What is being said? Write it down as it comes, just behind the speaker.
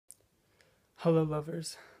Hello,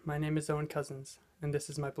 lovers. My name is Owen Cousins, and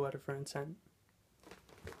this is my letter for intent.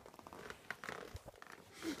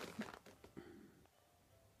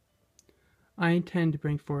 I intend to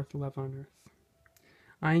bring forth love on earth.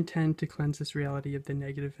 I intend to cleanse this reality of the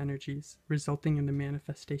negative energies, resulting in the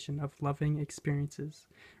manifestation of loving experiences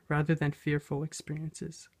rather than fearful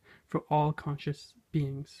experiences for all conscious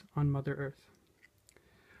beings on Mother Earth.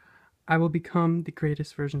 I will become the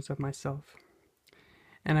greatest versions of myself,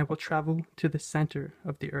 and I will travel to the center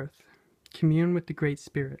of the earth, commune with the Great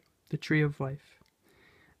Spirit, the Tree of Life,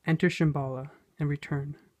 enter Shambhala, and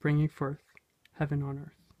return, bringing forth heaven on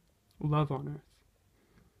earth, love on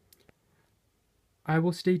earth. I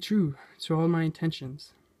will stay true to all my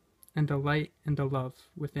intentions and the light and the love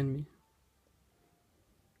within me.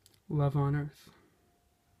 Love on earth.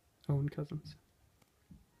 Owen Cousins.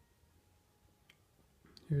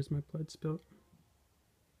 Here's my blood spilt.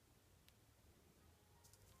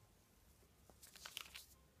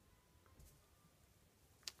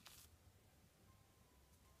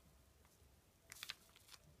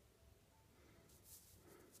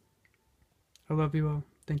 I love you all.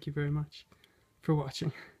 Thank you very much for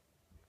watching.